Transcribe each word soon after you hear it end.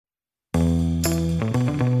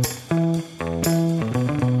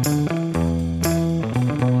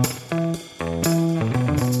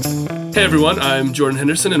Hey everyone, I'm Jordan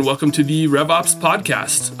Henderson and welcome to the RevOps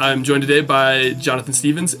podcast. I'm joined today by Jonathan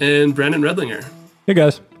Stevens and Brandon Redlinger. Hey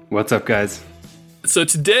guys. What's up, guys? So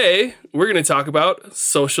today we're going to talk about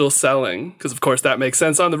social selling, because of course that makes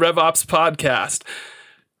sense on the RevOps podcast.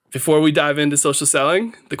 Before we dive into social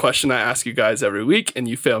selling, the question I ask you guys every week, and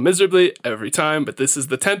you fail miserably every time, but this is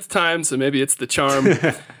the 10th time, so maybe it's the charm.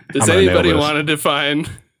 Does anybody want to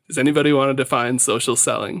define social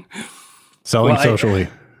selling? Selling socially.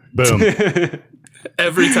 Boom.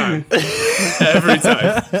 Every time. Every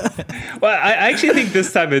time. Well, I actually think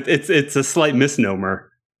this time it's a slight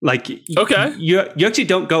misnomer. Like, okay, you actually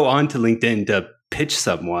don't go on to LinkedIn to pitch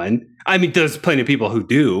someone. I mean, there's plenty of people who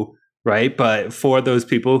do, right? But for those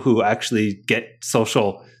people who actually get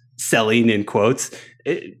social selling in quotes,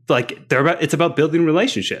 it's about building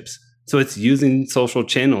relationships. So it's using social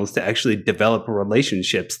channels to actually develop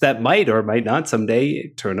relationships that might or might not someday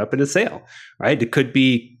turn up in a sale, right? It could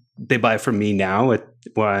be they buy from me now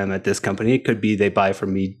where I'm at this company. It could be they buy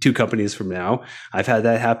from me 2 companies from now. I've had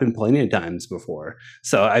that happen plenty of times before.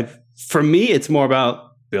 So for me, it's more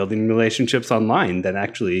about building relationships online than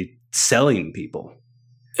actually selling people.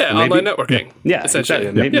 Yeah, online networking. Yeah, essentially.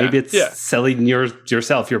 Exactly. Maybe it's selling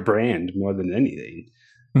yourself, your brand more than anything.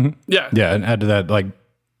 Mm-hmm. Yeah. Yeah, and add to that, like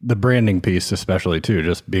the branding piece especially too,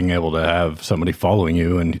 just being able to have somebody following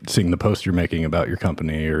you and seeing the post you're making about your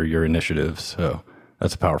company or your initiatives. So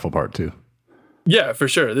that's a powerful part too. Yeah, for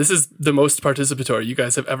sure. This is the most participatory you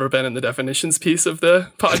guys have ever been in the definitions piece of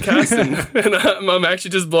the podcast. and I'm actually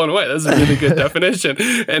just blown away. That's a really good definition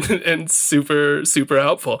and super, super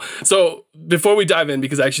helpful. So before we dive in,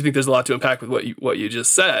 because I actually think there's a lot to unpack with what you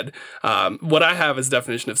just said, what I have as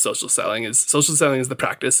definition of social selling is the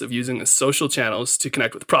practice of using the social channels to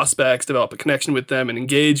connect with prospects, develop a connection with them, and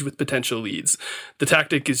engage with potential leads. The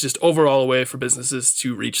tactic is just overall a way for businesses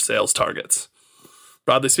to reach sales targets.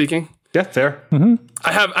 Broadly speaking. Yeah, fair. Mm-hmm.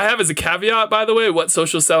 I have as a caveat, by the way, what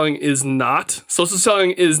social selling is not. Social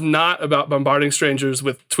selling is not about bombarding strangers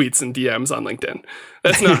with tweets and DMs on LinkedIn.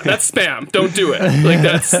 That's spam. Don't do it. Like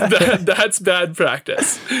that's bad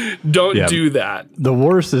practice. Don't do that. The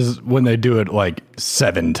worst is when they do it like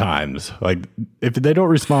 7 times. Like if they don't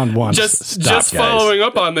respond once, just following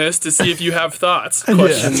up on this to see if you have thoughts.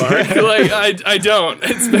 Question mark. Like I don't.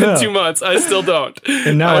 It's been 2 months. I still don't.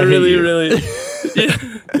 And now I really.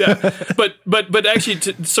 Yeah. But actually,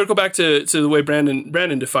 to circle back to the way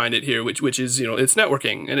Brandon defined it here, which is, it's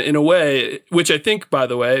networking, and in a way, which I think, by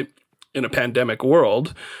the way, in a pandemic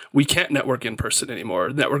world, we can't network in person anymore.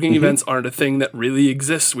 Networking events aren't a thing that really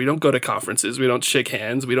exists. We don't go to conferences. We don't shake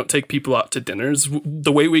hands. We don't take people out to dinners.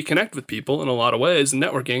 The way we connect with people in a lot of ways,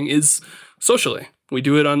 networking is socially. We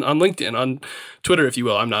do it on LinkedIn, on Twitter, if you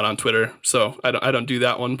will. I'm not on Twitter, so I don't do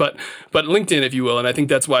that one, but LinkedIn, if you will. And I think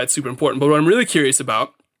that's why it's super important. But what I'm really curious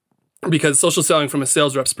about, because social selling from a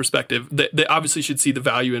sales rep's perspective, they obviously should see the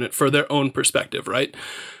value in it for their own perspective, right?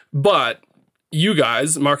 But you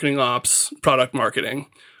guys, marketing ops, product marketing,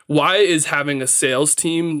 why is having a sales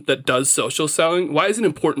team that does social selling, why is it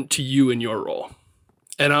important to you in your role?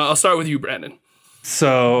 And I'll start with you, Brandon.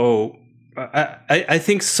 So I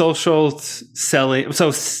think social selling, so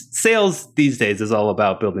sales these days is all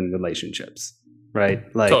about building relationships, right?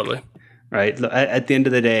 Like, totally. Right. At the end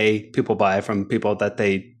of the day, people buy from people that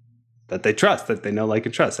they trust, that they know, like,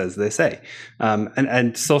 and trust, as they say.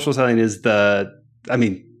 And social selling is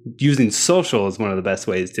using social is one of the best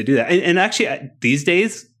ways to do that. And actually, these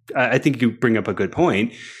days, I think you bring up a good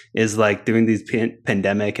point, is like during these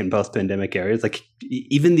pandemic and post-pandemic areas, like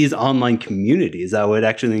even these online communities, I would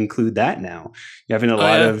actually include that now. You're having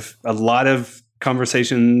a lot of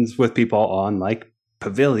conversations with people on like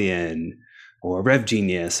Pavilion or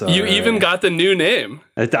RevGenius. You even got the new name.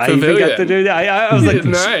 I even got the new name. I was like,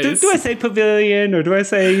 nice. Do I say Pavilion or do I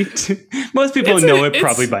say... Most people know it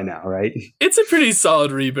probably by now, right? It's a pretty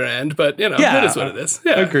solid rebrand, but it is what it is.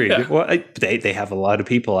 Yeah, agreed. Yeah. Well, they have a lot of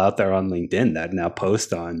people out there on LinkedIn that now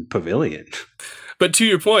post on Pavilion. But to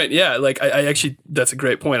your point, yeah, like I actually, that's a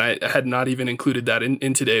great point. I had not even included that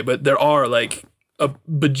in today, but there are like a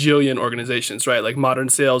bajillion organizations, right? Like Modern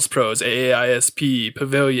Sales Pros, AAISP,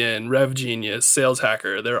 Pavilion, RevGenius, Sales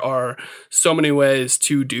Hacker. There are so many ways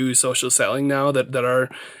to do social selling now that are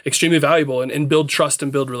extremely valuable and build trust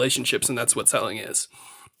and build relationships. And that's what selling is.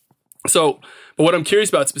 So, but what I'm curious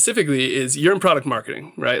about specifically is you're in product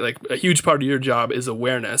marketing, right? Like a huge part of your job is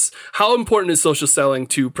awareness. How important is social selling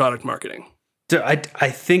to product marketing? So I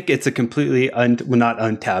think it's a completely, not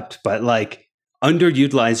untapped, but like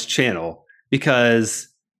underutilized channel. Because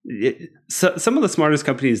some of the smartest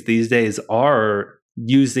companies these days are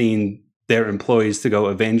using their employees to go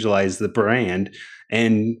evangelize the brand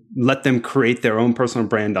and let them create their own personal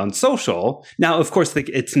brand on social. Now, of course,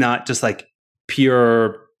 it's not just like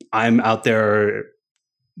pure, I'm out there,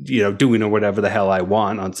 doing or whatever the hell I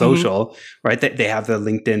want on social, right? They have their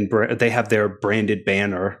LinkedIn, they have their branded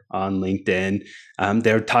banner on LinkedIn.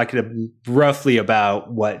 They're talking roughly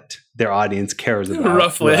about what their audience cares about.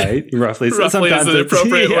 Roughly. Right? Roughly. So sometimes is the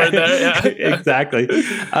appropriate word there. Yeah. Exactly.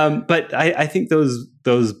 But I think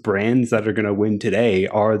those brands that are going to win today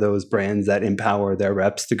are those brands that empower their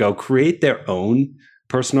reps to go create their own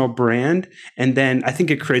personal brand. And then I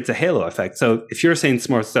think it creates a halo effect. So if you're saying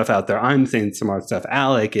smart stuff out there, I'm saying smart stuff,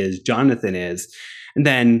 Alec is, Jonathan is. And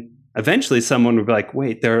then eventually someone will be like,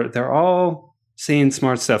 wait, they're all saying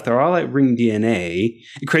smart stuff. They're all at Ring DNA.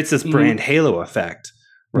 It creates this brand halo effect,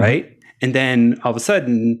 right? And then all of a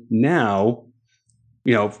sudden now,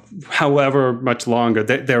 however much longer,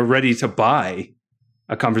 they're ready to buy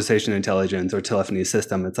a conversation intelligence or telephony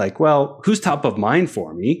system. It's like, well, who's top of mind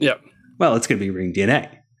for me? Yep. Well, it's going to be Ring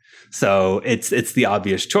DNA. So it's the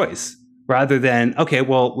obvious choice rather than, okay,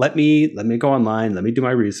 well, let me go online. Let me do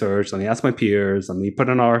my research. Let me ask my peers. Let me put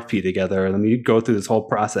an RFP together. Let me go through this whole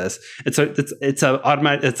process. It's a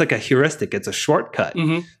automatic. It's like a heuristic. It's a shortcut.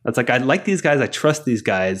 It's like, I like these guys. I trust these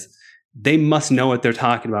guys. They must know what they're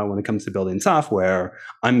talking about when it comes to building software.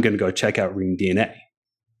 I'm going to go check out Ring DNA.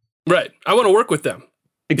 Right. I want to work with them.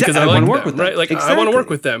 Exactly. Because I want to like work them, with them. Right? Like exactly. I want to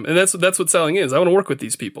work with them. And that's what selling is. I want to work with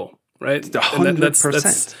these people. Right? 100%.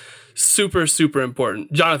 That's super, super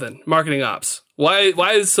important. Jonathan, marketing ops. Why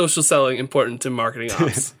is social selling important to marketing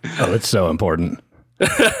ops? Oh, it's so important. I'm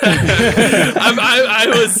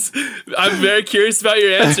very curious about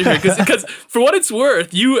your answer here because for what it's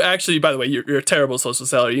worth, you actually, by the way, you're a terrible social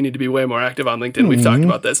seller. You need to be way more active on LinkedIn. We've talked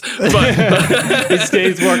about this, but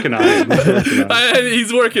he's working on it.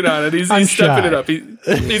 He's working on it. He's stepping it up.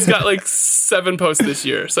 He's got like 7 posts this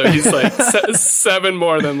year, so he's like 7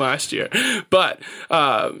 more than last year. But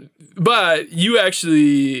you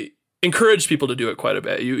actually encourage people to do it quite a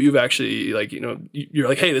bit. You've actually you're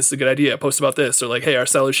like, hey, this is a good idea. Post about this, or like, hey, our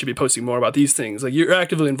sellers should be posting more about these things. Like you're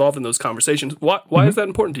actively involved in those conversations. Why is that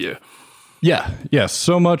important to you? Yeah.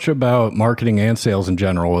 So much about marketing and sales in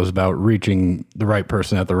general is about reaching the right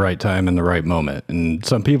person at the right time in the right moment. And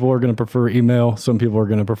some people are going to prefer email. Some people are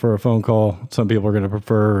going to prefer a phone call. Some people are going to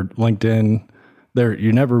prefer LinkedIn.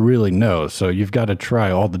 You never really know. So you've got to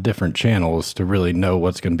try all the different channels to really know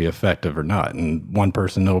what's going to be effective or not. And one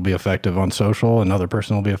person will be effective on social, another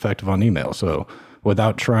person will be effective on email. So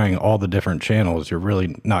without trying all the different channels, you're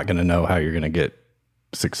really not going to know how you're going to get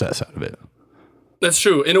success out of it. That's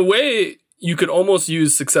true. In a way, you could almost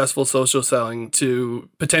use successful social selling to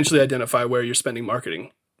potentially identify where you're spending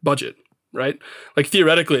marketing budget, right? Like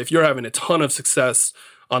theoretically, if you're having a ton of success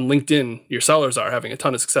on LinkedIn, your sellers are having a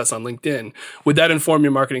ton of success on LinkedIn, would that inform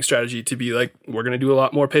your marketing strategy to be like, we're going to do a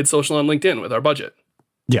lot more paid social on LinkedIn with our budget?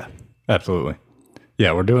 Yeah, absolutely.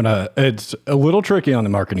 Yeah, it's a little tricky on the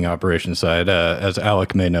marketing operations side. As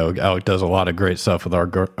Alec may know, Alec does a lot of great stuff with our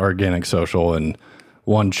organic social. And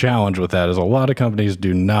one challenge with that is a lot of companies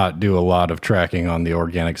do not do a lot of tracking on the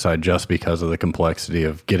organic side just because of the complexity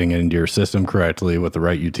of getting it into your system correctly with the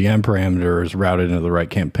right UTM parameters, routed into the right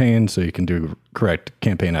campaign so you can do correct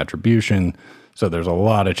campaign attribution. So there's a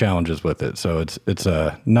lot of challenges with it. So it's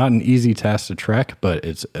not an easy task to track, but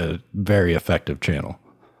it's a very effective channel.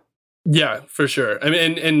 Yeah, for sure. I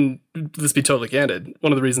mean, and let's be totally candid.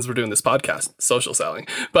 One of the reasons we're doing this podcast, social selling.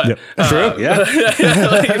 But yep. True, yeah.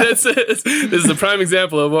 This is a prime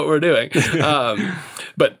example of what we're doing.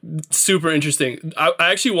 But super interesting. I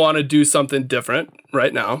actually want to do something different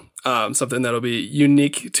right now. Something that'll be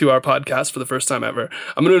unique to our podcast for the first time ever.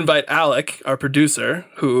 I'm going to invite Alec, our producer,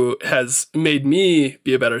 who has made me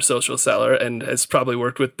be a better social seller and has probably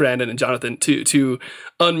worked with Brandon and Jonathan to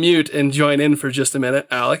unmute and join in for just a minute.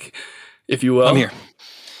 Alec, if you will. I'm here.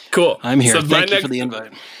 Cool. I'm here. So Thank you for the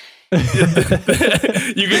invite.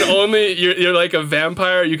 You can only you're like a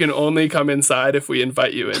vampire. You can only come inside if we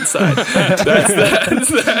invite you inside.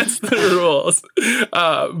 That's the rules.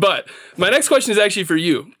 But my next question is actually for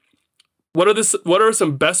you. What are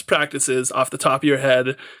some best practices off the top of your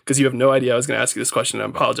head? Because you have no idea I was going to ask you this question,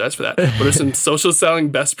 and I apologize for that. What are some social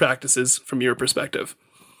selling best practices from your perspective?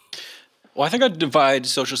 Well, I think I'd divide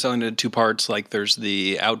social selling into 2 parts. Like there's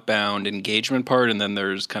the outbound engagement part, and then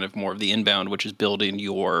there's kind of more of the inbound, which is building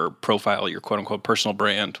your profile, your quote unquote personal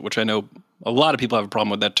brand, which I know a lot of people have a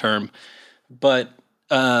problem with that term. But,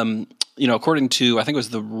 according to, I think it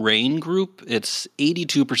was the RAIN group, it's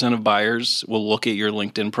 82% of buyers will look at your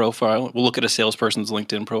LinkedIn profile, will look at a salesperson's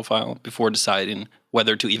LinkedIn profile before deciding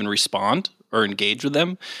whether to even respond or engage with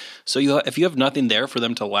them. So if you have nothing there for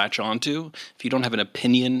them to latch onto, if you don't have an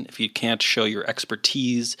opinion, if you can't show your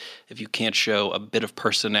expertise, if you can't show a bit of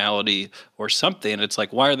personality or something, it's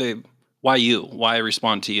like, why you? Why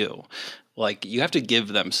respond to you? Like, you have to give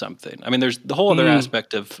them something. I mean, there's the whole other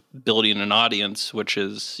aspect of building an audience, which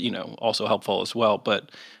is, also helpful as well.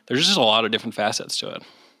 But there's just a lot of different facets to it.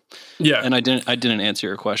 Yeah, and I didn't answer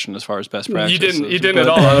your question as far as best practice. You didn't at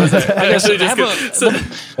all. I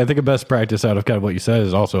think a best practice out of kind of what you said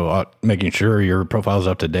is also making sure your profile is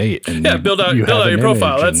up to date. And build out your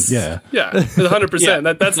profile. That's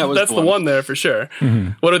 100%. That's the one there for sure.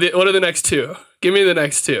 Mm-hmm. What are the next two? Give me the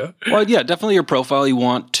next two. Well, yeah, definitely your profile you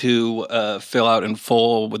want to fill out in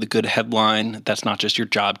full with a good headline. That's not just your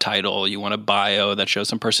job title. You want a bio that shows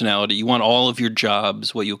some personality. You want all of your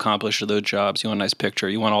jobs, what you accomplished with those jobs. You want a nice picture.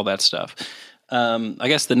 You want all that stuff. I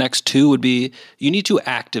guess the next two would be you need to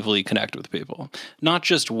actively connect with people, not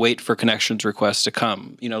just wait for connections requests to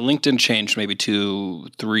come. LinkedIn changed maybe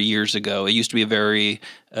 2-3 years ago. It used to be a very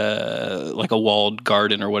like a walled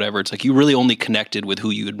garden or whatever. It's like you really only connected with who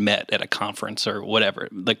you had met at a conference or whatever.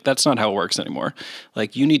 Like, that's not how it works anymore.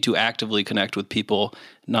 Like, you need to actively connect with people,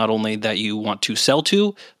 not only that you want to sell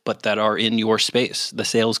to, but that are in your space, the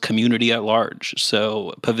sales community at large.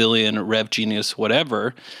 So Pavilion, RevGenius,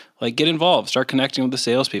 whatever. Like, get involved. Start connecting with the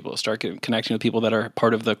salespeople. Start connecting with people that are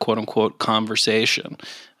part of the quote-unquote conversation.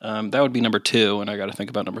 That would be number two, and I got to think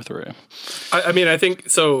about number three. I mean, I think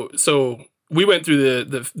so. We went through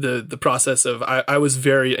the process of I was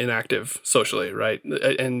very inactive socially, right?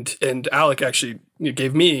 And Alec actually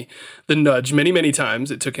gave me the nudge many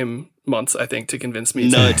times. It took him months, I think, to convince me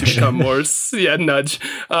to become more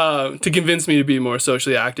to convince me to be more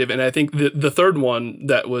socially active. And I think the third one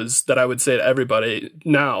that I would say to everybody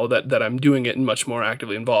now that I'm doing it and much more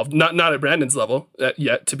actively involved, not at Brandon's level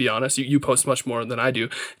yet, to be honest. You post much more than I do.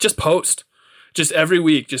 Just post. Just every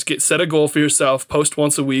week, just set a goal for yourself, post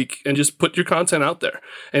once a week, and just put your content out there.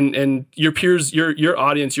 And your peers, your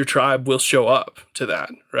audience, your tribe will show up to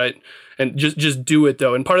that, right? And just do it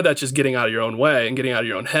though. And part of that's just getting out of your own way and getting out of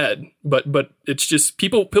your own head. But it's just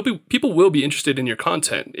people will be interested in your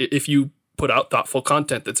content if you put out thoughtful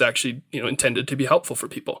content that's actually intended to be helpful for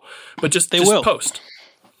people. But just post.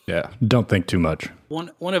 Yeah, don't think too much.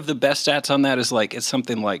 One of the best stats on that is it's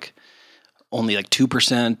something like only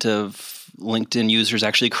 2% of LinkedIn users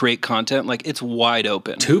actually create content. Like, it's wide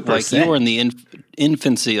open. 2%. Like, you are in the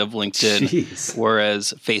infancy of LinkedIn. Jeez.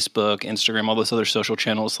 Whereas Facebook, Instagram, all those other social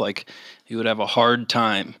channels, you would have a hard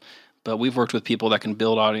time. But we've worked with people that can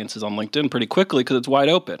build audiences on LinkedIn pretty quickly because it's wide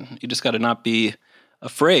open. You just got to not be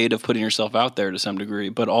afraid of putting yourself out there to some degree,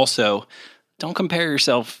 but also don't compare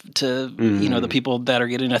yourself to the people that are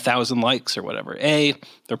getting 1,000 likes or whatever.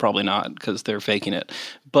 They're probably not because they're faking it.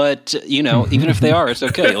 But even if they are, it's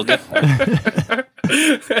okay. You'll get there.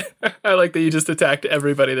 I like that you just attacked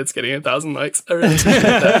everybody that's getting 1,000 likes.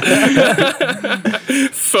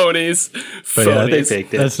 Phonies. Yeah, they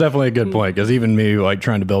faked it. That's definitely a good point because even me,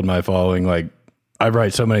 trying to build my following, I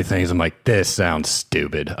write so many things. I'm like, this sounds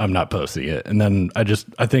stupid. I'm not posting it. And then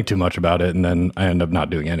I think too much about it. And then I end up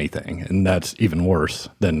not doing anything. And that's even worse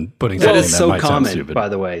than putting something that might sound stupid. By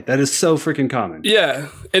the way, that is so freaking common. Yeah.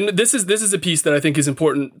 And this is a piece that I think is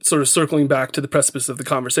important, sort of circling back to the precipice of the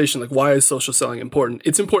conversation. Like, why is social selling important?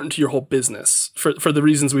 It's important to your whole business for the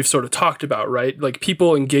reasons we've sort of talked about, right? Like,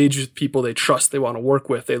 people engage with people they trust, they want to work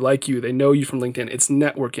with, they like you, they know you from LinkedIn. It's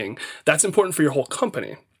networking. That's important for your whole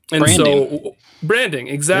company. And branding,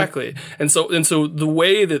 exactly. Yeah. And so the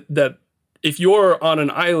way that if you're on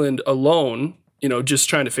an island alone, just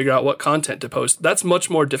trying to figure out what content to post, that's much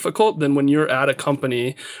more difficult than when you're at a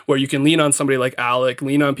company where you can lean on somebody like Alec,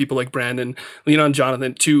 lean on people like Brandon, lean on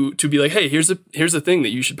Jonathan to be like, hey, here's a thing that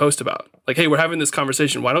you should post about. Like, hey, we're having this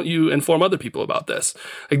conversation. Why don't you inform other people about this?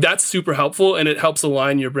 Like, that's super helpful, and it helps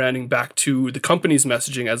align your branding back to the company's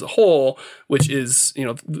messaging as a whole, which is,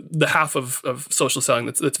 the half of social selling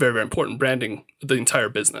that's very, very important, branding the entire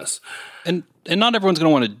business. And not everyone's going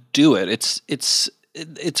to want to do it.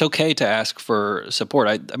 It's okay to ask for support.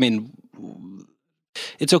 I mean,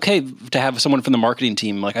 it's okay to have someone from the marketing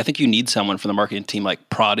team. I think you need someone from the marketing team,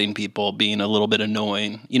 prodding people, being a little bit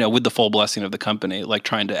annoying, with the full blessing of the company,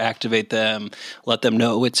 trying to activate them, let them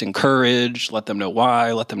know it's encouraged, let them know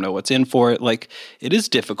why, let them know what's in for it. It is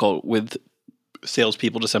difficult with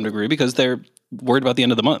salespeople to some degree because they're worried about the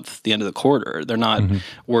end of the month, the end of the quarter. They're not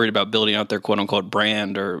worried about building out their quote unquote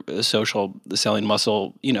brand or social selling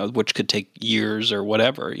muscle, which could take years or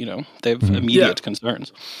whatever. They have immediate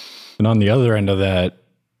concerns. And on the other end of that,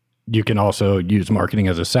 you can also use marketing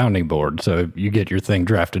as a sounding board. So you get your thing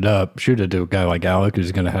drafted up, shoot it to a guy like Alec,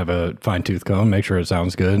 who's going to have a fine tooth comb, make sure it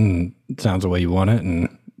sounds good and it sounds the way you want it.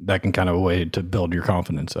 And that can kind of a way to build your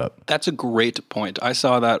confidence up. That's a great point. I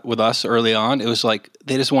saw that with us early on. It was like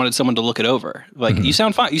they just wanted someone to look it over. Like, you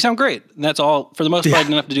sound fine. You sound great. And that's all. For the most part, I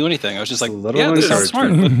didn't have to do anything. I was just like, this sounds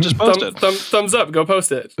smart. Just post it. Thumbs up. Go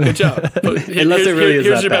post it. Good job. Unless it really is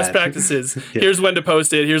here's your bad. best practices. Here's when to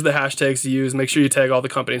post it. Here's the hashtags to use. Make sure you tag all the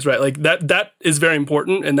companies, right? Like that is very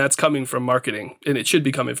important, and that's coming from marketing, and it should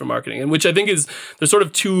be coming from marketing. And which I think is, there's sort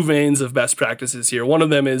of two veins of best practices here. One of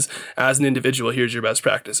them is, as an individual, here's your best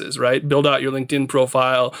practices, right? Build out your LinkedIn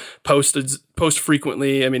profile, post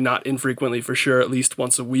frequently. I mean, not infrequently for sure, at least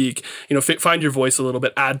once a week. Find your voice a little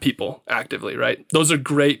bit, add people actively, right? Those are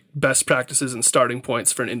great best practices and starting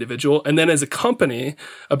points for an individual. And then as a company,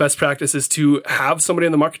 a best practice is to have somebody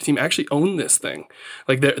on the marketing team actually own this thing.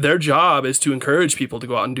 Like their job is to encourage people to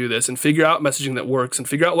go out and do this and figure out messaging that works and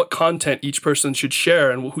figure out what content each person should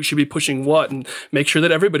share and who should be pushing what, and make sure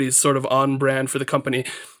that everybody's sort of on brand for the company.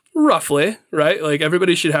 Roughly, right? Like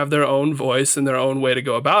everybody should have their own voice and their own way to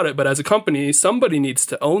go about it. But as a company, somebody needs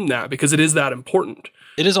to own that because it is that important.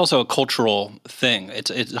 It is also a cultural thing.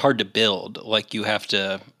 It's hard to build. Like you have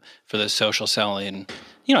to, for the social selling,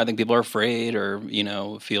 I think people are afraid or,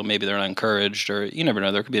 feel maybe they're not encouraged, or you never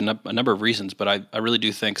know. There could be a number of reasons, but I really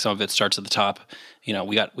do think some of it starts at the top.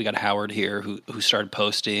 We got Howard here who started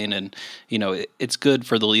posting, and, it's good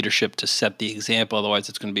for the leadership to set the example. Otherwise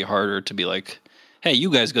it's going to be harder to be like, hey,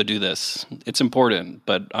 you guys go do this. It's important,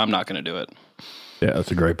 but I'm not going to do it. Yeah,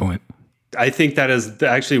 that's a great point. I think that is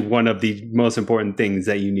actually one of the most important things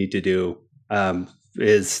that you need to do,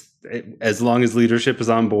 is as long as leadership is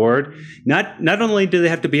on board, not only do they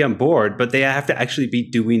have to be on board, but they have to actually be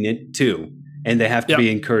doing it too. And they have to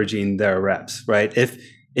be encouraging their reps, right? If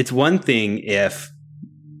it's one thing if,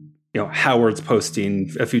 Howard's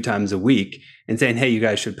posting a few times a week and saying, hey, you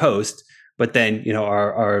guys should post, but then,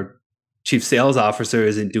 our chief sales officer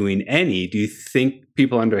isn't doing any. Do you think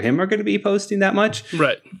people under him are going to be posting that much?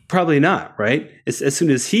 Right. Probably not, right? As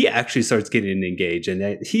soon as he actually starts getting engaged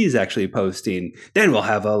and he's actually posting, then we'll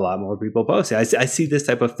have a lot more people posting. I see this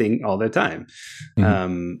type of thing all the time.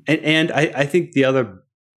 Mm-hmm. And I think the other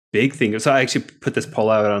big thing, so I actually put this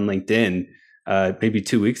poll out on LinkedIn maybe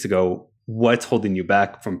 2 weeks ago, what's holding you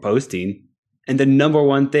back from posting? And the number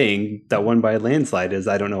one thing that won by a landslide is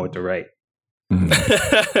I don't know what to write.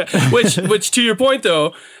 which to your point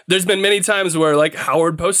though, there's been many times where like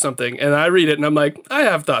Howard posts something and I read it and I'm like, I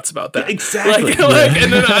have thoughts about that. Exactly.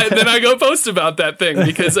 And then I go post about that thing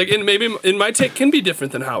because like, and maybe in my take can be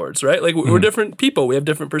different than Howard's, right? Like we're different people, we have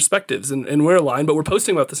different perspectives and we're aligned, but we're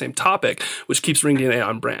posting about the same topic, which keeps Ring DNA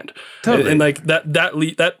on brand. Totally. And like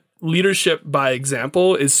that leadership by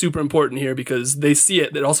example is super important here because they see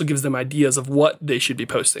it. It also gives them ideas of what they should be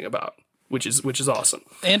posting about, which is awesome.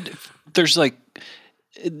 And there's like,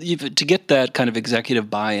 to get that kind of executive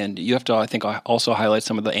buy-in, you have to, I think, also highlight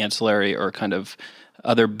some of the ancillary or kind of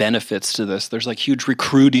other benefits to this. There's like huge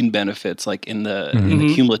recruiting benefits, like in the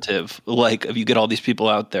cumulative, like if you get all these people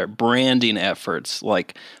out there, branding efforts.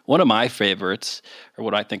 Like one of my favorites, or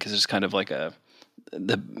what I think is just kind of like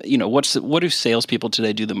what do salespeople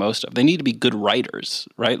today do the most of? They need to be good writers,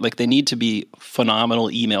 right? Like they need to be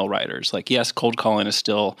phenomenal email writers. Like yes, cold calling is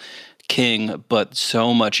still king, but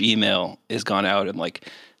so much email is gone out, and like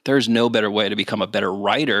there's no better way to become a better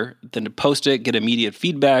writer than to post it, get immediate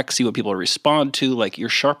feedback, see what people respond to. Like you're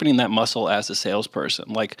sharpening that muscle as a salesperson.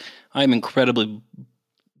 Like I'm incredibly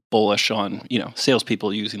bullish on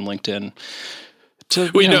salespeople using LinkedIn.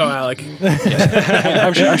 We know, Alec.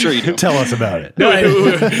 Yeah. I'm sure you do. Tell us about it.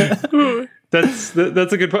 That's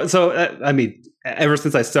a good point. So I mean, ever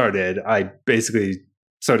since I started, I basically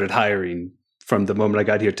started hiring. From the moment I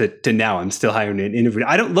got here to now, I'm still hiring and interviewing.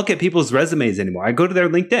 I don't look at people's resumes anymore. I go to their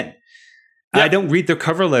LinkedIn. Yeah. I don't read their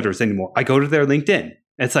cover letters anymore. I go to their LinkedIn.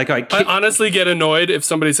 It's like I honestly get annoyed if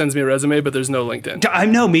somebody sends me a resume, but there's no LinkedIn. I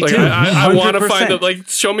know, me too. I want to find it.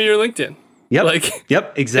 Show me your LinkedIn. Yep.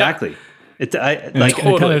 Yep. Exactly. Yeah.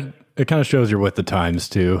 It kind of shows you're with the times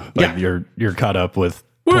too. Like you're caught up with.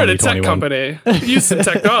 We're at a tech company. Use some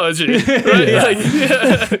technology. Right?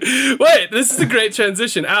 Yeah. Wait, this is a great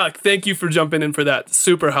transition. Alec, thank you for jumping in for that.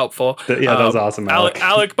 Super helpful. That was awesome, Alec.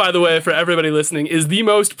 Alec, by the way, for everybody listening, is the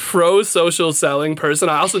most pro-social selling person.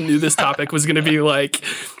 I also knew this topic was going to be like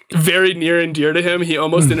very near and dear to him. He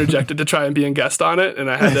almost interjected to try and be a guest on it,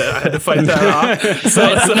 and I had to fight that off.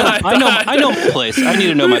 I know my place. I need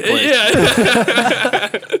to know my place. Yeah.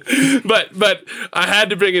 but I had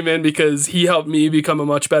to bring him in because he helped me become a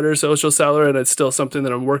much better social seller, and it's still something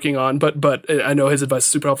that I'm working on. But I know his advice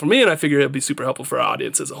is super helpful for me, and I figure it'll be super helpful for our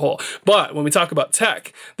audience as a whole. But when we talk about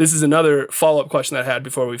tech, this is another follow-up question that I had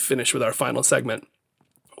before we finish with our final segment.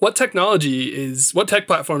 What tech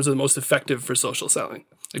platforms are the most effective for social selling?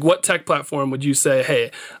 Like, what tech platform would you say, hey,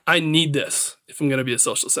 I need this if I'm going to be a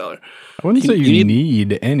social seller? I wouldn't say you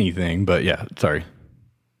need anything, but yeah, sorry.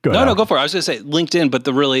 Go ahead. No, go for it. I was going to say LinkedIn, but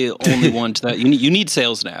the really only one to that. You need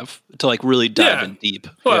SalesNav to like really dive in deep.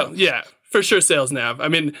 Well, yeah. For sure, SalesNav. I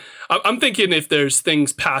mean, I'm thinking if there's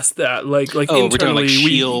things past that, like internally, we're talking like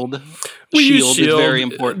Shield. We use Shield is very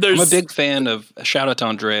important. I'm a big fan of, shout out to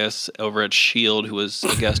Andreas over at Shield, who was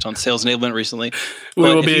a guest on Sales Enablement recently. We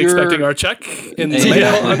will be expecting our check in the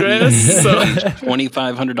mail, Andreas. So.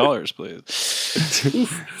 $2,500,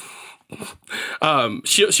 please.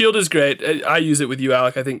 Shield is great. I use it with you,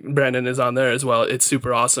 Alec. I think Brandon is on there as well. It's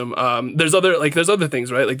super awesome. There's other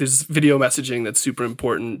things, right? Like there's video messaging that's super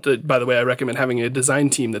important. By the way, I recommend having a design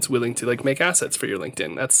team that's willing to like make assets for your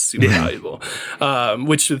LinkedIn. That's super valuable.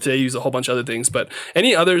 Which they use a whole bunch of other things. But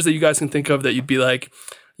any others that you guys can think of that you'd be like,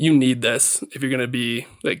 you need this if you're going to be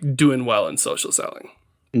like doing well in social selling?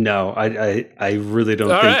 No, I really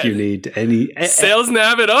don't think you need any.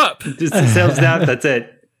 SalesNav it up. Just SalesNav. That's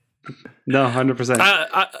it. No, 100%.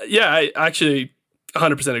 I actually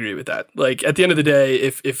 100% agree with that. Like at the end of the day,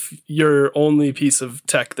 if your only piece of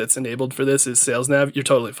tech that's enabled for this is SalesNav, you're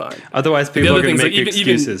totally fine. Otherwise, people are going to make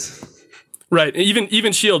excuses. Right.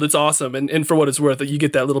 Even Shield, it's awesome. And for what it's worth, you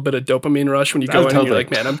get that little bit of dopamine rush when you go in and you're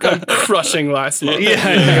like, man, I'm crushing last month.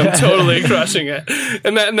 I'm totally crushing it.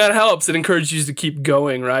 And that helps. It encourages you to keep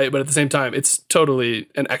going, right? But at the same time, it's totally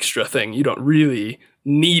an extra thing. You don't really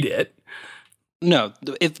need it. No,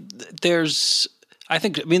 if there's, I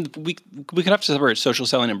mean, we could have to separate social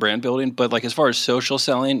selling and brand building, but like as far as social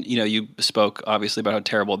selling, you spoke obviously about how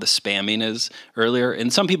terrible the spamming is earlier,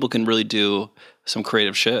 and some people can really do some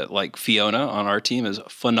creative shit. Like Fiona on our team is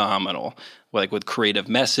phenomenal, like with creative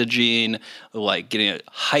messaging, like getting it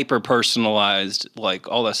hyper personalized, like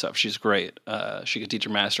all that stuff. She's great. She could teach a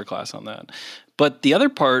masterclass on that. But the other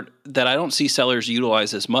part that I don't see sellers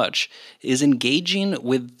utilize as much is engaging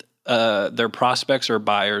with their prospects or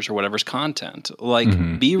buyers or whatever's content.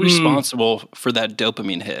 Like be responsible for that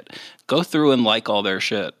dopamine hit. Go through and like all their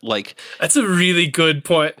shit. Like that's a really good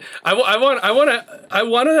point. I want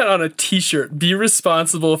that on a t-shirt. Be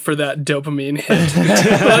responsible for that dopamine hit.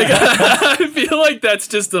 Like I feel like that's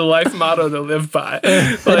just a life motto to live by.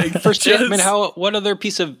 Like I mean, what other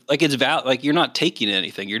piece of like it's like you're not taking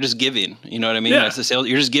anything. You're just giving. You know what I mean? Yeah. As a sales,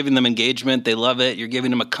 you're just giving them engagement. They love it. You're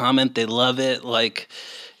giving them a comment. They love it. Like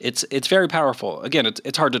it's very powerful. Again,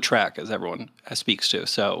 it's hard to track, as everyone speaks to.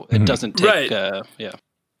 So it doesn't take And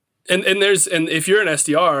if you're an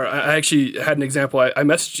SDR, I actually had an example. I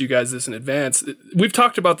messaged you guys this in advance. We've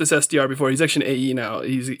talked about this SDR before. He's actually an AE now.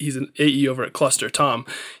 He's an AE over at Cluster, Tom.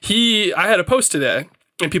 I had a post today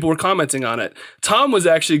and people were commenting on it. Tom was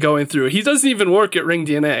actually going through, he doesn't even work at Ring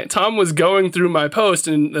DNA. Tom was going through my post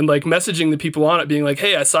and like messaging the people on it being like,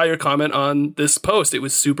 hey, I saw your comment on this post. It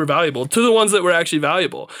was super valuable to the ones that were actually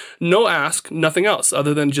valuable. No ask, nothing else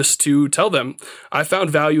other than just to tell them, I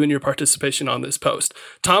found value in your participation on this post.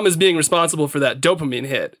 Tom is being responsible for that dopamine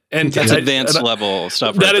hit. And that's advanced level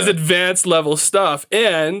stuff. That is advanced level stuff.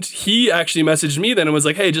 And he actually messaged me then and was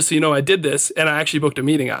like, hey, just so you know, I did this. And I actually booked a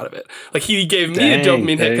meeting out of it. Like he gave me a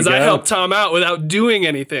dopamine hit because I helped Tom out without doing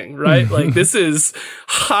anything, right? Like this is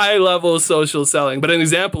high level social selling, but an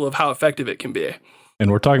example of how effective it can be.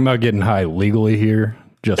 And we're talking about getting high legally here,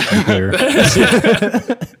 just to be clear.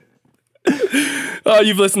 Oh,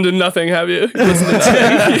 you've listened to nothing, have you? You've listened to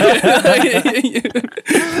nothing.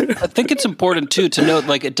 I think it's important too to note,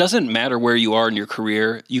 like, it doesn't matter where you are in your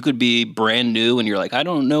career. You could be brand new and you're like, I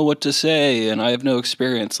don't know what to say and I have no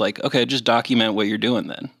experience. Like, okay, just document what you're doing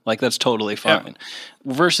then. Like, that's totally fine.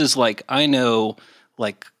 Yeah. Versus like, I know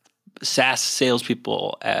like SaaS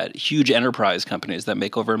salespeople at huge enterprise companies that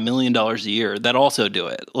make over $1 million a year that also do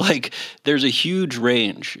it. Like there's a huge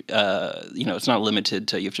range. It's not limited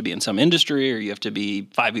to you have to be in some industry or you have to be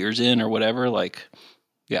 5 years in or whatever. Like,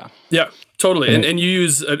 yeah. Yeah, totally. And you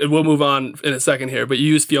use, we'll move on in a second here, but you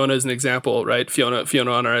use Fiona as an example, right? Fiona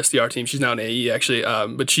on our SDR team, she's now an AE actually,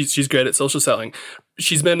 but she's great at social selling.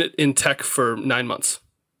 She's been in tech for 9 months.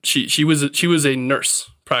 She was a nurse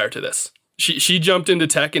prior to this. She jumped into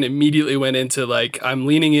tech and immediately went into like, I'm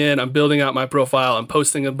leaning in, I'm building out my profile, I'm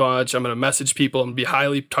posting a bunch, I'm going to message people, I'm going to be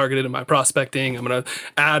highly targeted in my prospecting, I'm going to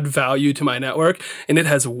add value to my network. And it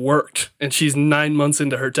has worked. And she's 9 months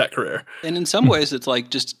into her tech career. And in some ways, it's like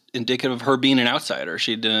just indicative of her being an outsider.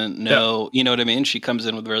 She didn't know, you know what I mean? She comes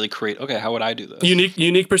in with really okay, how would I do this?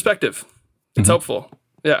 Unique perspective. It's helpful.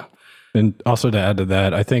 Yeah. And also to add to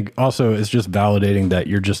that, I think also it's just validating that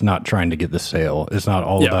you're just not trying to get the sale. It's not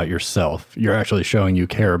all about yourself. You're actually showing you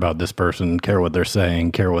care about this person, care what they're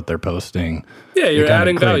saying, care what they're posting. Yeah, you're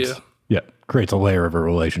adding value. Yeah, creates a layer of a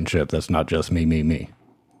relationship that's not just me.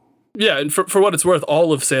 Yeah, and for what it's worth,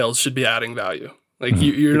 all of sales should be adding value. Like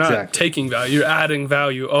you're not taking value, you're adding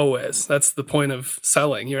value always. That's the point of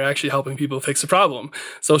selling. You're actually helping people fix a problem.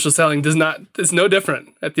 Social selling is no different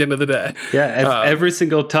at the end of the day. Yeah, every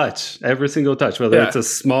single touch, whether it's a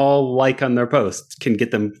small like on their post, can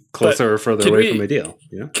get them closer or further away from a deal.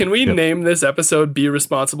 You know? Can we name this episode "Be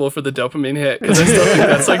Responsible for the Dopamine Hit"? Because I still think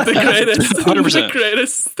that's like the greatest, 100%. The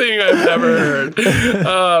greatest thing I've ever heard.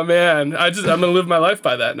 Oh man, I'm gonna live my life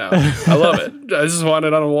by that now. I love it. I just want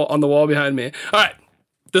it on the wall behind me. All right.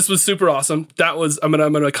 This was super awesome. I'm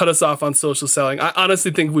gonna cut us off on social selling. I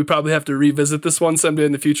honestly think we probably have to revisit this one someday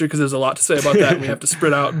in the future because there's a lot to say about that. And we have to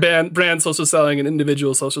spread out brand social selling and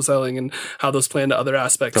individual social selling and how those play into other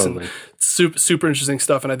aspects. Totally. And super interesting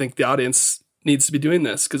stuff. And I think the audience needs to be doing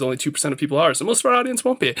this because only 2% of people are. So most of our audience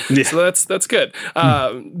won't be. Yeah. So that's good.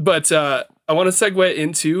 But I want to segue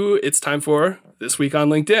into it's time for This Week on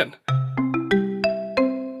LinkedIn.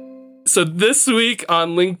 So this week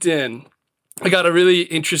on LinkedIn, I got a really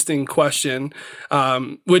interesting question,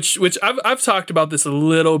 which I've talked about this a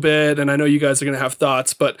little bit, and I know you guys are going to have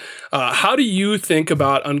thoughts, but how do you think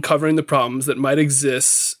about uncovering the problems that might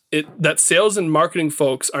exist that sales and marketing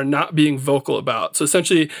folks are not being vocal about? So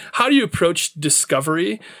essentially, how do you approach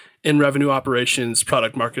discovery in revenue operations,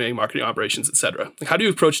 product marketing operations, et cetera? Like, how do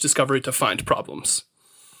you approach discovery to find problems?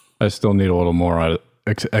 I still need a little more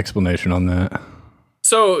explanation on that.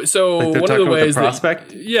 So like one of the ways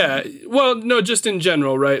prospect? Just in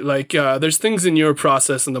general, right? Like there's things in your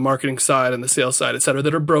process on the marketing side and the sales side, et cetera,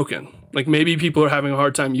 that are broken. Like maybe people are having a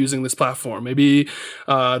hard time using this platform. Maybe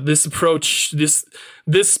this approach, this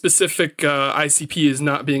specific ICP is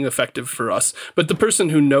not being effective for us. But the person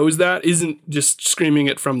who knows that isn't just screaming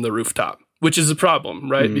it from the rooftop, which is a problem,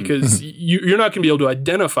 right? Because you're not going to be able to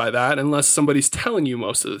identify that unless somebody's telling you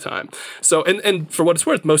most of the time. So, and for what it's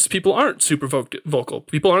worth, most people aren't super vocal.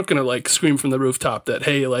 People aren't going to like scream from the rooftop that,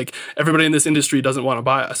 hey, like everybody in this industry doesn't want to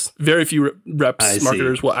buy us. Very few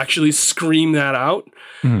marketers will actually scream that out.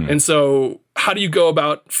 And so how do you go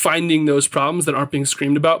about finding those problems that aren't being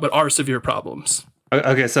screamed about, but are severe problems?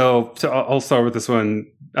 Okay. So I'll start with this one.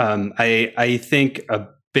 I think a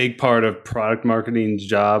big part of product marketing's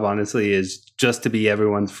job, honestly, is just to be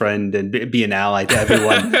everyone's friend and be an ally to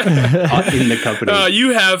everyone in the company.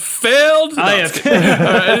 You have failed. I have.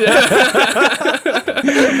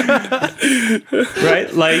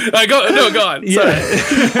 Right? Like, go on. Sorry.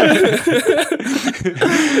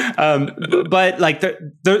 But like,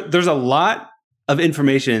 there's a lot of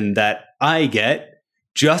information that I get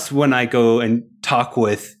just when I go and talk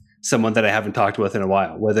with someone that I haven't talked with in a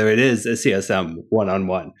while, whether it is a CSM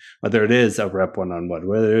one-on-one, whether it is a rep one-on-one,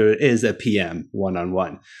 whether it is a PM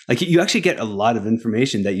one-on-one. Like you actually get a lot of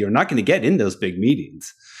information that you're not going to get in those big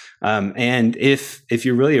meetings. And if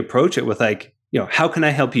you really approach it with like, how can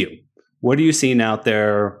I help you? What are you seeing out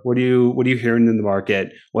there? What are you hearing in the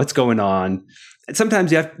market? What's going on? And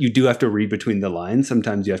sometimes you do have to read between the lines.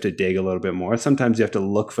 Sometimes you have to dig a little bit more. Sometimes you have to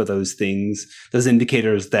look for those things, those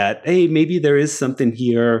indicators that, hey, maybe there is something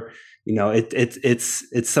here.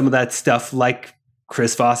 It's some of that stuff like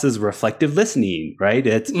Chris Voss's reflective listening, right?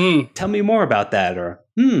 It's tell me more about that, or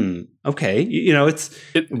okay,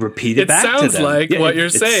 repeat it back to them. It sounds like what you're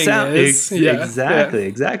saying is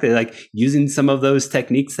exactly like using some of those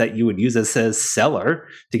techniques that you would use as a seller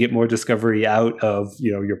to get more discovery out of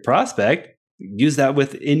your prospect. Use that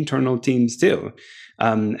with internal teams too,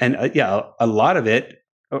 a lot of it,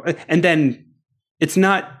 and then it's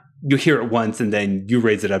not you hear it once and then you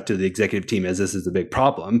raise it up to the executive team as this is a big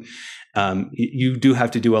problem. You do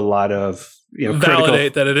have to do a lot of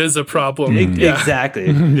validate that it is a problem.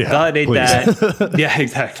 Exactly. Validate that. Yeah,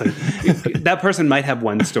 exactly. That person might have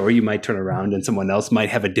one story. You might turn around and someone else might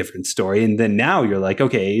have a different story. And then now you're like,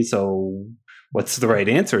 okay, so what's the right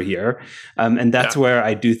answer here? And that's where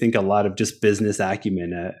I do think a lot of just business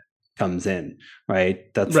acumen comes in,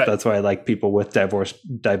 right? That's why I like people with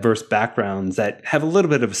diverse backgrounds that have a little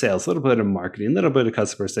bit of sales, a little bit of marketing, a little bit of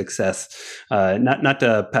customer success. Not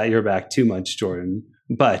to pat your back too much, Jordan,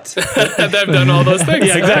 But they've done all those things.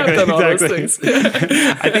 Yeah, exactly. All those things.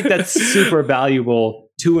 I think that's super valuable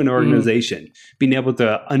to an organization, being able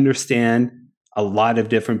to understand a lot of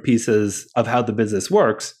different pieces of how the business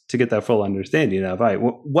works to get that full understanding of, all right,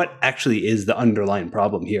 what actually is the underlying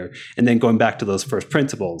problem here? And then going back to those first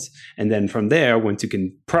principles. And then from there, once you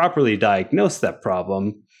can properly diagnose that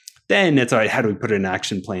problem, then it's all right, how do we put an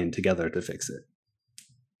action plan together to fix it?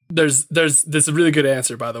 There's this a really good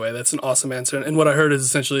answer, by the way. That's an awesome answer. And what I heard is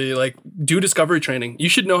essentially like, do discovery training. You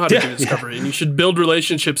should know how to do discovery, and you should build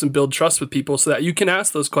relationships and build trust with people so that you can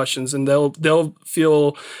ask those questions and they'll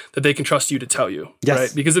feel that they can trust you to tell you,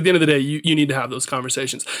 right? Because at the end of the day, you need to have those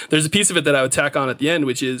conversations. There's a piece of it that I would tack on at the end,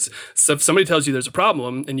 which is, so if somebody tells you there's a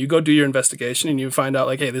problem and you go do your investigation and you find out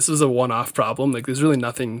like, hey, this is a one-off problem, like there's really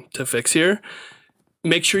nothing to fix here.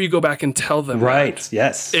 Make sure you go back and tell them. Right. That.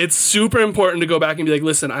 Yes. It's super important to go back and be like,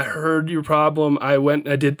 listen, I heard your problem. I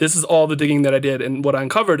did, this is all the digging that I did. And what I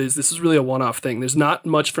uncovered is this is really a one-off thing. There's not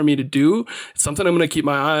much for me to do. It's something I'm going to keep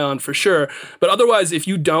my eye on for sure. But otherwise, if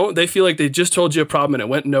you don't, they feel like they just told you a problem and it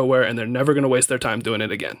went nowhere and they're never going to waste their time doing it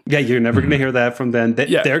again. Yeah. You're never going to hear that from them. They're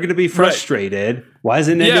going to be frustrated. Right. Why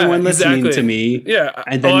isn't anyone listening to me? Yeah.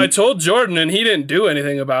 And then, I told Jordan and he didn't do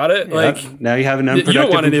anything about it. Yeah, like now you have an unproductive You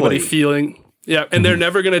don't want anybody employee. feeling... Yeah, and they're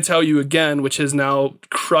never going to tell you again, which has now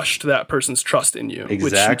crushed that person's trust in you,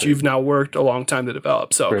 which you've now worked a long time to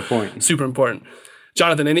develop. So, great point. Super important.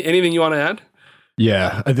 Jonathan, anything you want to add?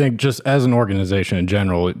 Yeah, I think just as an organization in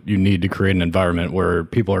general, you need to create an environment where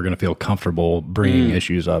people are going to feel comfortable bringing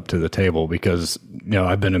issues up to the table, because,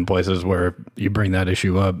 I've been in places where you bring that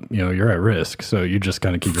issue up, you're at risk. So you just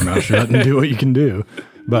kind of keep your mouth shut and do what you can do.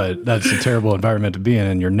 But that's a terrible environment to be in,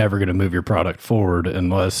 and you're never going to move your product forward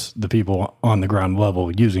unless the people on the ground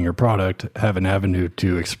level using your product have an avenue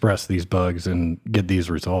to express these bugs and get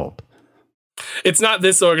these resolved. It's not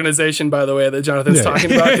this organization, by the way, that Jonathan's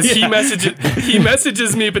talking about, because he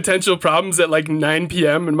messages me potential problems at like 9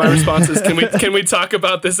 p.m. and my response is, can we talk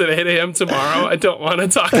about this at 8 a.m. tomorrow? I don't want to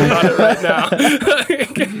talk about it right now.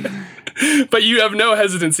 But you have no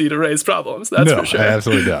hesitancy to raise problems. That's for sure. No,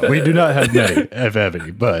 absolutely not. We do not have many, if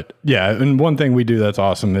any. But yeah, and one thing we do that's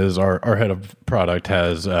awesome is our head of product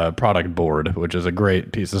has Product Board, which is a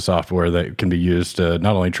great piece of software that can be used to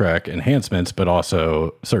not only track enhancements, but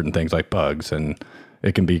also certain things like bugs. And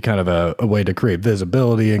it can be kind of a way to create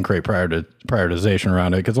visibility and create prioritization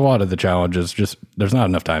around it, because a lot of the challenge is just there's not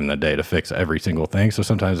enough time in the day to fix every single thing. So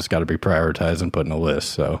sometimes it's got to be prioritized and put in a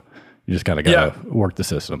list. So you just kind of got to work the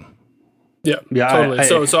system. Yeah, totally.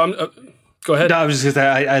 So I'm. Go ahead. No, I was just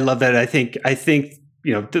gonna say, I love that. I think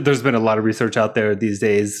there's been a lot of research out there these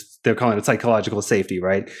days. They're calling it psychological safety,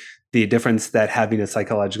 right? The difference that having a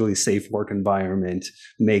psychologically safe work environment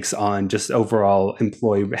makes on just overall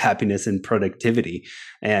employee happiness and productivity.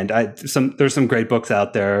 And there's some great books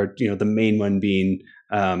out there. The main one being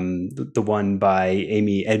the one by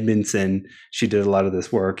Amy Edmondson. She did a lot of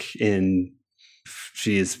this work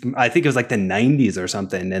I think it was like the 90s or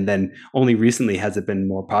something. And then only recently has it been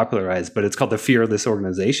more popularized, but it's called The Fearless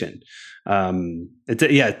Organization.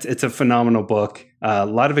 It's a phenomenal book. A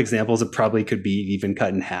lot of examples that probably could be even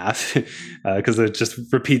cut in half because it just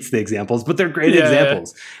repeats the examples, but they're great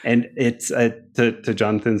examples. Yeah. And it's to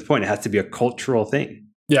Jonathan's point, it has to be a cultural thing.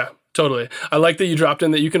 Yeah. Totally. I like that you dropped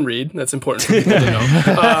in that you can read. That's important for people to know.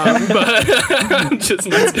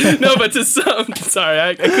 Sorry,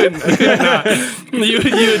 I couldn't not.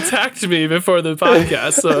 You attacked me before the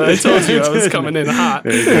podcast, so I told you I was coming in hot.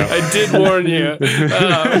 I did warn you.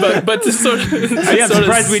 But to sort of, I'm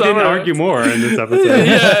surprised we didn't argue more in this episode.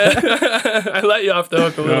 Yeah, I let you off the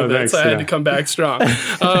hook a little bit, so I had to come back strong.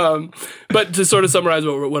 But to sort of summarize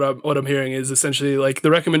what I'm hearing is essentially like the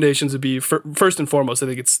recommendations would be first and foremost. I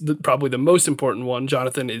think it's probably the most important one,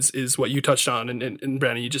 Jonathan, is what you touched on, and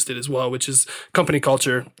Brandon, you just did as well, which is company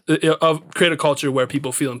culture. Create a culture where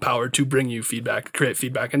people feel empowered to bring you feedback, create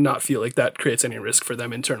feedback, and not feel like that creates any risk for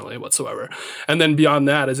them internally whatsoever. And then beyond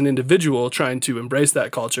that, as an individual, trying to embrace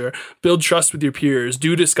that culture, build trust with your peers,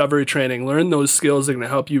 do discovery training, learn those skills that are going to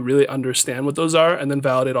help you really understand what those are, and then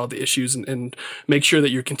validate all the issues and make sure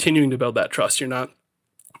that you're continuing to build that trust. You're not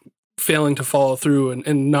failing to follow through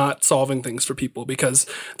and not solving things for people because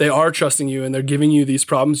they are trusting you and they're giving you these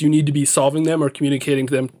problems. You need to be solving them or communicating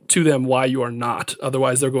to them why you are not.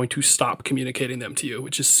 Otherwise, they're going to stop communicating them to you,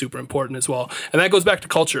 which is super important as well. And that goes back to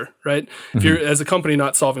culture, right? Mm-hmm. If you're, as a company,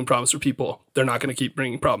 not solving problems for people, they're not going to keep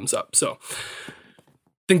bringing problems up. So I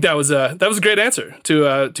think that was a great answer to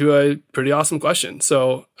a pretty awesome question.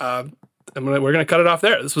 So we're gonna cut it off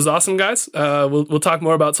there. This was awesome, guys. We'll talk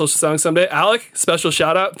more about social selling someday. Alec, special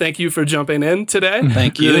shout out. Thank you for jumping in today.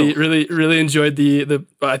 Thank you. Really enjoyed the.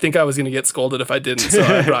 I think I was gonna get scolded if I didn't, so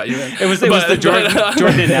I brought you in. It was the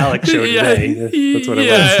Jordan and Alec show today. That's what it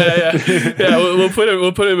was. Yeah.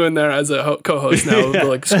 We'll put him in there as a co-host now. We'll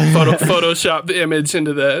like Photoshop the image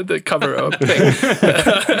into the cover of thing.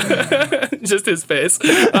 Just his face.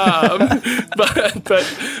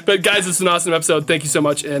 But guys, it's an awesome episode. Thank you so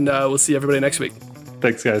much, and we'll see everybody next week.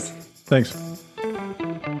 Thanks, guys. Thanks.